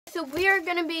So we're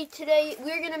gonna be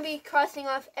crossing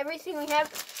off everything we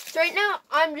have. So right now,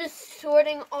 I'm just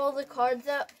sorting all the cards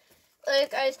out.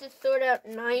 Like, I used to sort out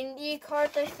 90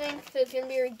 cards, I think. So it's gonna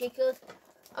be a ridiculous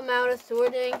amount of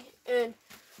sorting. And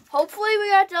hopefully we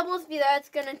got doubles, because that's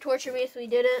gonna torture me if we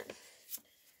didn't.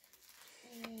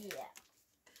 Yeah.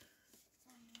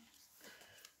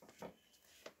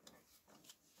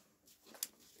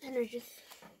 And there's just,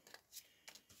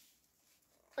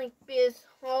 like, these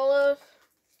hollows.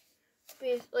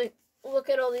 These, like, look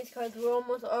at all these cards. We're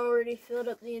almost already filled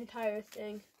up the entire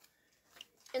thing.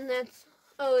 And that's,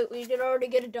 oh wait, we did already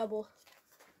get a double.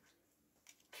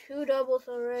 2 doubles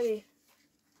already.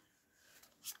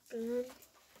 So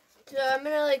I'm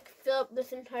gonna, like, fill up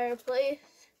this entire place.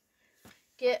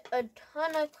 Get a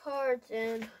ton of cards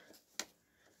in.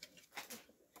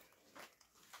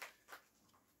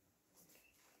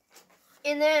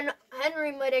 And then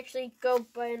Henry might actually go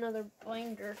buy another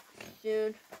binder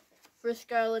soon for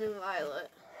Scarlet and Violet.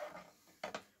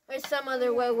 Or some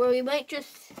other way where we might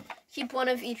just keep one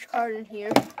of each card in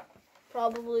here.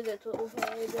 Probably that's what we'll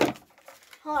probably do.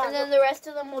 And then the rest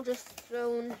of them we'll just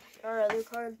throw in our other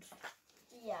cards.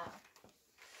 Yeah.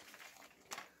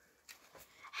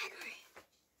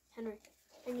 Henry,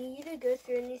 I need you to go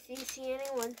through and see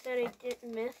any ones that I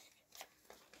didn't miss.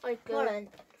 Like, hold on.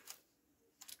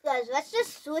 Guys, let's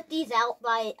just sort these out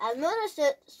by. I'm gonna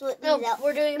sort these out. No,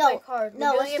 we're doing it by card.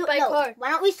 We're doing it by card. Why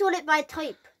don't we sort it by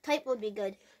type? Type would be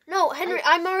good. No, Henry,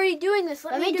 I'm already doing this.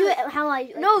 Let me do it how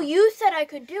I. No, you said I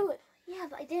could do it. Yeah,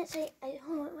 but I didn't say.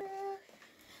 Hold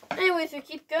on. Anyways, we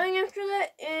keep going after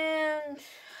that, and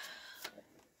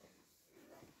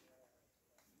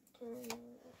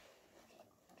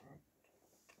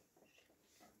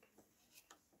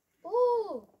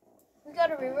ooh, we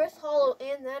got a reverse hollow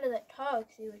and that of that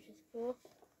Toxie, which is cool.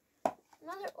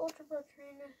 Another Ultra Pro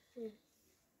Trainer.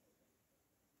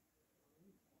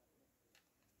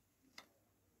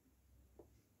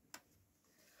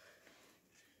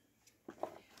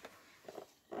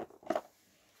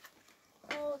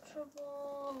 Ultra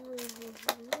Ball.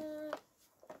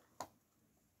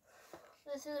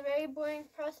 This is a very boring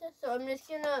process, so I'm just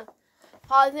gonna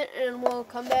pause it and we'll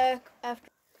come back after.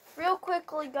 Real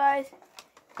quickly, guys,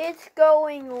 it's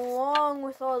going long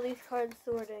with all these cards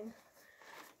sorting.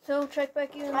 So check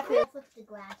back in. I flip the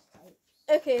glass types.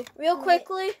 Okay, real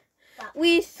quickly,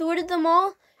 we sorted them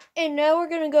all, and now we're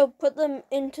gonna go put them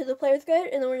into the player's guide,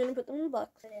 and then we're gonna put them in the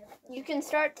box. You can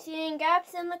start seeing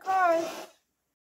gaps in the cards.